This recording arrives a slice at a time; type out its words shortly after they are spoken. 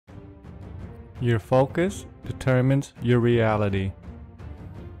Your focus determines your reality.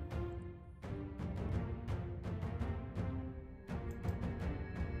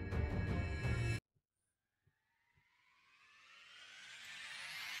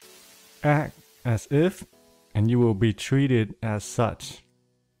 Act as if, and you will be treated as such.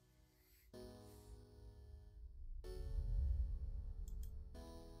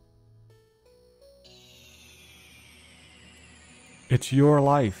 It's your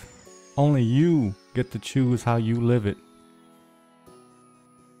life. Only you get to choose how you live it.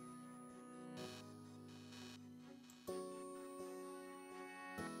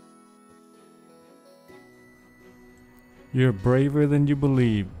 You're braver than you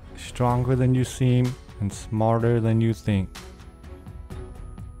believe, stronger than you seem, and smarter than you think.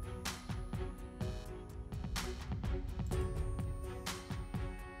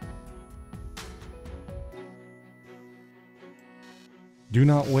 Do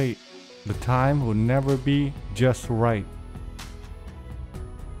not wait. The time will never be just right.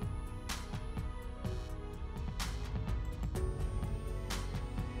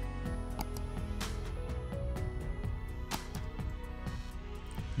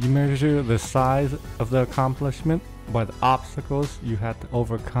 You measure the size of the accomplishment by the obstacles you had to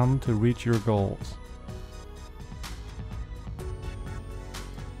overcome to reach your goals.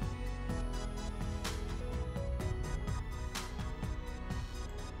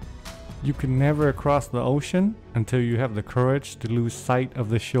 You can never cross the ocean until you have the courage to lose sight of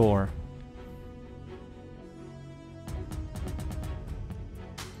the shore.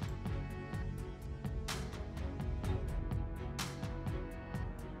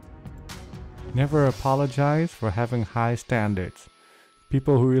 Never apologize for having high standards.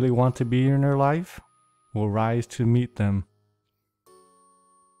 People who really want to be in your life will rise to meet them.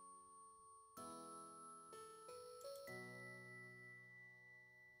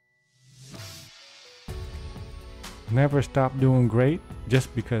 Never stop doing great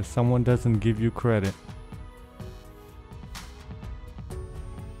just because someone doesn't give you credit.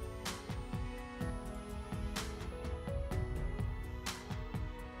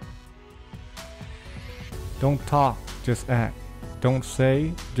 Don't talk, just act. Don't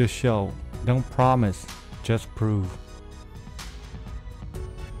say, just show. Don't promise, just prove.